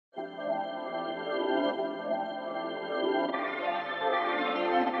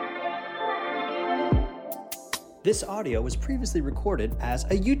This audio was previously recorded as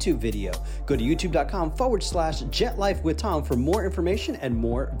a YouTube video. Go to youtube.com/jetlifewithtom for more information and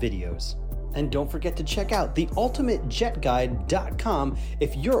more videos. And don't forget to check out theultimatejetguide.com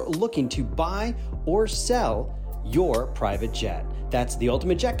if you're looking to buy or sell your private jet. That's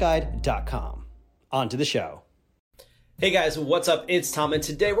theultimatejetguide.com. On to the show. Hey guys, what's up? It's Tom, and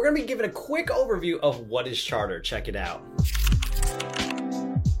today we're going to be giving a quick overview of what is charter. Check it out.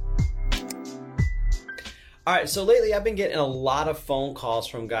 All right, so lately I've been getting a lot of phone calls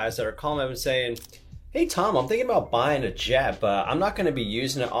from guys that are calling up and saying, hey Tom, I'm thinking about buying a jet, but I'm not going to be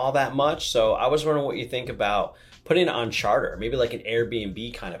using it all that much, so I was wondering what you think about putting it on charter, maybe like an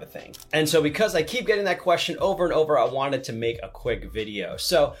Airbnb kind of a thing. And so because I keep getting that question over and over, I wanted to make a quick video.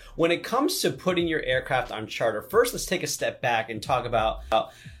 So when it comes to putting your aircraft on charter, first let's take a step back and talk about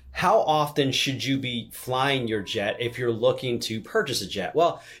how often should you be flying your jet if you're looking to purchase a jet?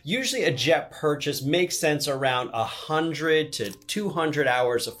 Well, usually a jet purchase makes sense around 100 to 200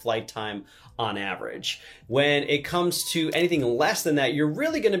 hours of flight time on average. When it comes to anything less than that, you're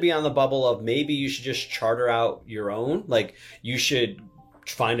really going to be on the bubble of maybe you should just charter out your own. Like you should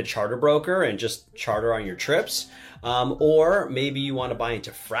find a charter broker and just charter on your trips. Or maybe you want to buy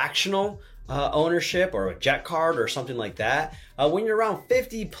into fractional ownership or a jet card or something like that. When you're around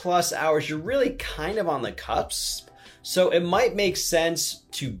 50 plus hours, you're really kind of on the cusp. So it might make sense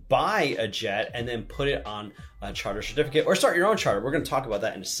to buy a jet and then put it on a charter certificate or start your own charter. We're going to talk about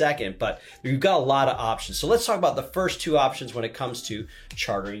that in a second, but you've got a lot of options. So let's talk about the first two options when it comes to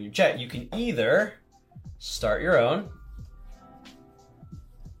chartering your jet. You can either start your own,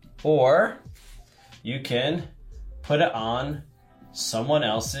 or you can put it on someone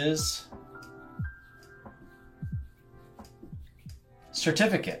else's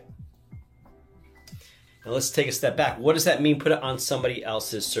certificate. Now let's take a step back. What does that mean, put it on somebody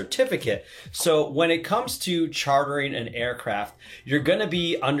else's certificate? So when it comes to chartering an aircraft, you're going to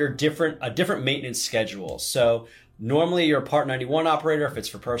be under a different maintenance schedule. So normally you're a Part 91 operator if it's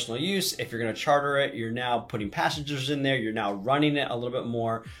for personal use. If you're going to charter it, you're now putting passengers in there. You're now running it a little bit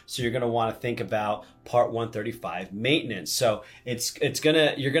more. So you're going to want to think about Part 135 maintenance. So you're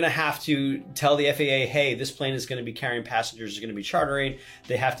going to have to tell the FAA, hey, this plane is going to be carrying passengers, is going to be chartering.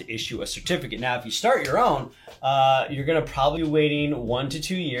 They have to issue a certificate. Now, if you start your own, you're going to probably be waiting 1 to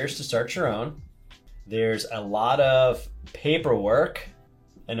 2 years to start your own. There's a lot of paperwork.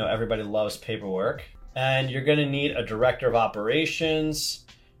 I know everybody loves paperwork. And you're going to need a director of operations.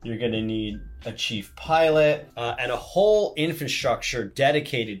 You're going to need a chief pilot and a whole infrastructure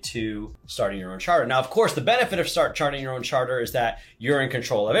dedicated to starting your own charter. Now, of course, the benefit of charting your own charter is that you're in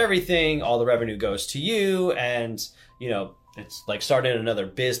control of everything. All the revenue goes to you, and it's like starting another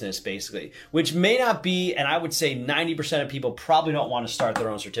business, basically, which may not be, and I would say 90% of people probably don't want to start their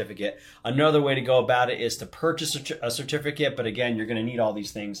own certificate. Another way to go about it is to purchase a certificate, but again, you're going to need all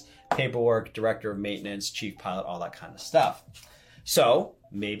these things: paperwork, director of maintenance, chief pilot, all that kind of stuff. So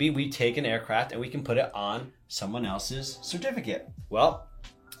maybe we take an aircraft and we can put it on someone else's certificate. Well,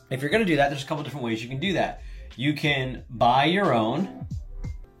 if you're going to do that, there's a couple different ways you can do that. You can buy your own.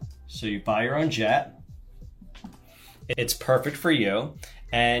 So you buy your own jet. It's perfect for you,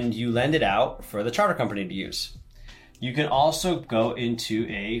 and you lend it out for the charter company to use. You can also go into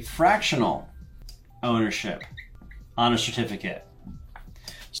a fractional ownership on a certificate.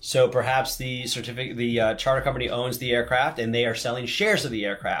 So perhaps the charter company owns the aircraft and they are selling shares of the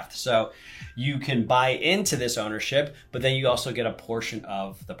aircraft. So you can buy into this ownership, but then you also get a portion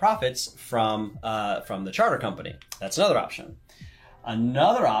of the profits from the charter company. That's another option.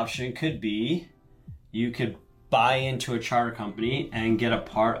 Another option could be you could buy into a charter company and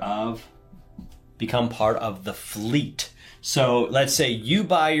become part of the fleet. So let's say you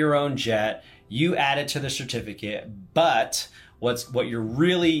buy your own jet, you add it to the certificate, but what you're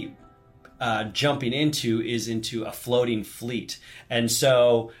really jumping into is into a floating fleet. And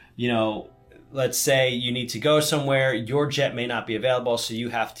so, let's say you need to go somewhere, your jet may not be available, so you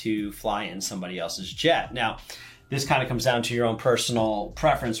have to fly in somebody else's jet. Now, this kind of comes down to your own personal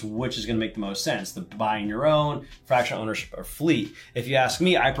preference, which is going to make the most sense, the buying your own, fractional ownership, or fleet. If you ask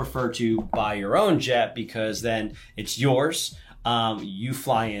me, I prefer to buy your own jet because then it's yours. You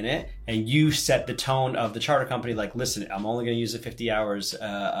fly in it and you set the tone of the charter company. Like, listen, I'm only going to use it 50 hours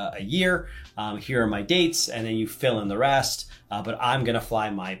a year. Here are my dates, and then you fill in the rest. But I'm going to fly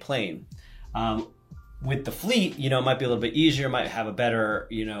my plane. With the fleet, it might be a little bit easier, might have a better,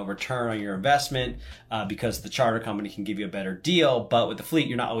 return on your investment because the charter company can give you a better deal. But with the fleet,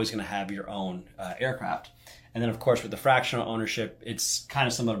 you're not always going to have your own aircraft. And then, of course, with the fractional ownership, it's kind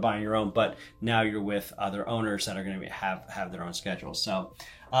of similar to buying your own, but now you're with other owners that are going to have their own schedules. So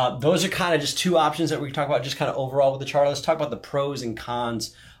those are kind of just two options that we can talk about just kind of overall with the charter. Let's talk about the pros and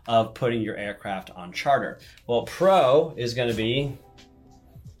cons of putting your aircraft on charter. Well, pro is going to be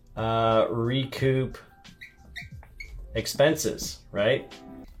recoup expenses, right?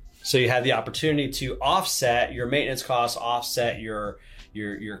 So you have the opportunity to offset your maintenance costs, offset your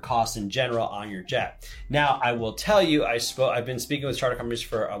costs in general on your jet. Now, I will tell you, I've been speaking with charter companies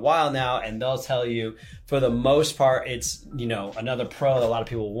for a while now, and they'll tell you, for the most part, it's, another pro that a lot of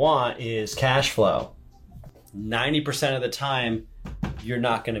people want is cash flow. 90% of the time, you're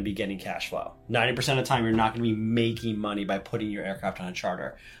not going to be getting cash flow. 90% of the time, you're not going to be making money by putting your aircraft on a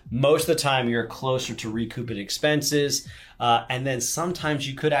charter. Most of the time, you're closer to recouping expenses. And then sometimes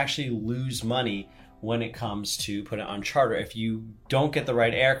you could actually lose money when it comes to putting it on charter. If you don't get the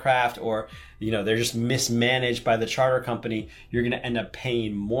right aircraft, or they're just mismanaged by the charter company, you're going to end up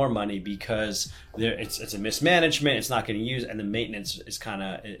paying more money because it's a mismanagement, it's not getting used, and the maintenance is kind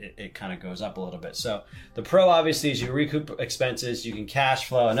of goes up a little bit. So the pro obviously is you recoup expenses, you can cash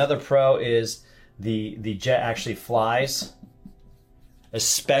flow. Another pro is the jet actually flies.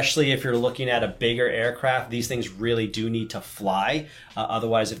 Especially if you're looking at a bigger aircraft, these things really do need to fly.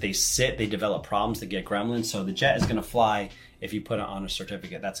 Otherwise, if they sit, they develop problems, they get gremlins. So the jet is going to fly if you put it on a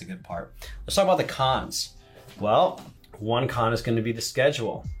certificate. That's a good part. Let's talk about the cons. Well, one con is going to be the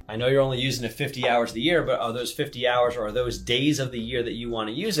schedule. I know you're only using it 50 hours a year, but are those 50 hours or are those days of the year that you want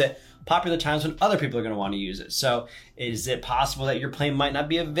to use it popular times when other people are going to want to use it? So is it possible that your plane might not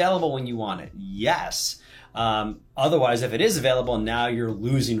be available when you want it? Yes. Otherwise, if it is available, now you're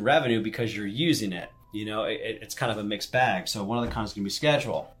losing revenue because you're using it. It's kind of a mixed bag. So one of the cons is going to be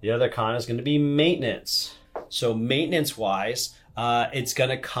schedule. The other con is going to be maintenance. So maintenance wise, it's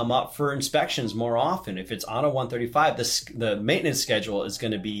going to come up for inspections more often. If it's on a 135, the maintenance schedule is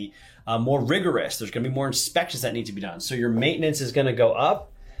going to be more rigorous. There's going to be more inspections that need to be done. So your maintenance is going to go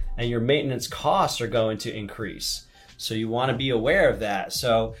up and your maintenance costs are going to increase. So you want to be aware of that.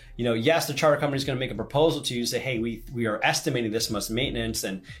 So, yes, the charter company is going to make a proposal to you, say, hey, we are estimating this much maintenance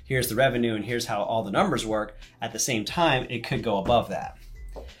and here's the revenue and here's how all the numbers work. At the same time, it could go above that.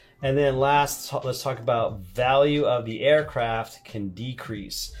 And then last, let's talk about value of the aircraft can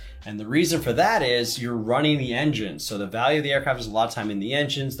decrease. And the reason for that is you're running the engine. So the value of the aircraft is a lot of time in the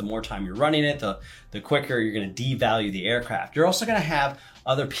engines. The more time you're running it, the quicker you're going to devalue the aircraft. You're also going to have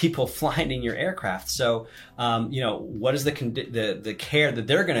other people flying in your aircraft. So, what is the care that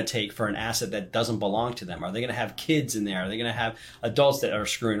they're going to take for an asset that doesn't belong to them? Are they going to have kids in there? Are they going to have adults that are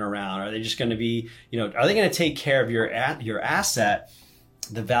screwing around? Are they just going to be, are they going to take care of your asset?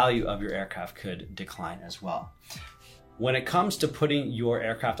 The value of your aircraft could decline as well. When it comes to putting your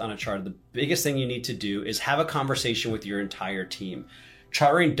aircraft on a charter, the biggest thing you need to do is have a conversation with your entire team.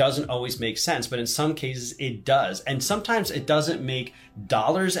 Chartering doesn't always make sense, but in some cases it does. And sometimes it doesn't make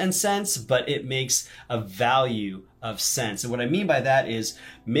dollars and cents, but it makes a value of sense. And what I mean by that is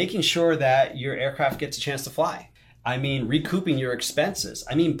making sure that your aircraft gets a chance to fly. I mean, recouping your expenses.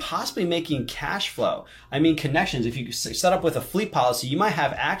 I mean, possibly making cash flow. I mean, connections. If you set up with a fleet policy, you might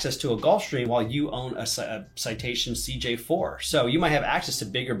have access to a Gulfstream while you own a Citation CJ4. So you might have access to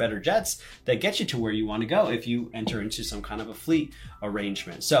bigger, better jets that get you to where you want to go if you enter into some kind of a fleet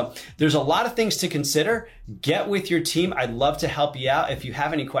arrangement. So there's a lot of things to consider. Get with your team. I'd love to help you out. If you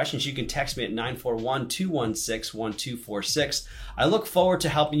have any questions, you can text me at 941-216-1246. I look forward to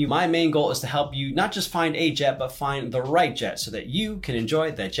helping you. My main goal is to help you not just find a jet, but find the right jet so that you can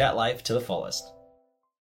enjoy that jet life to the fullest.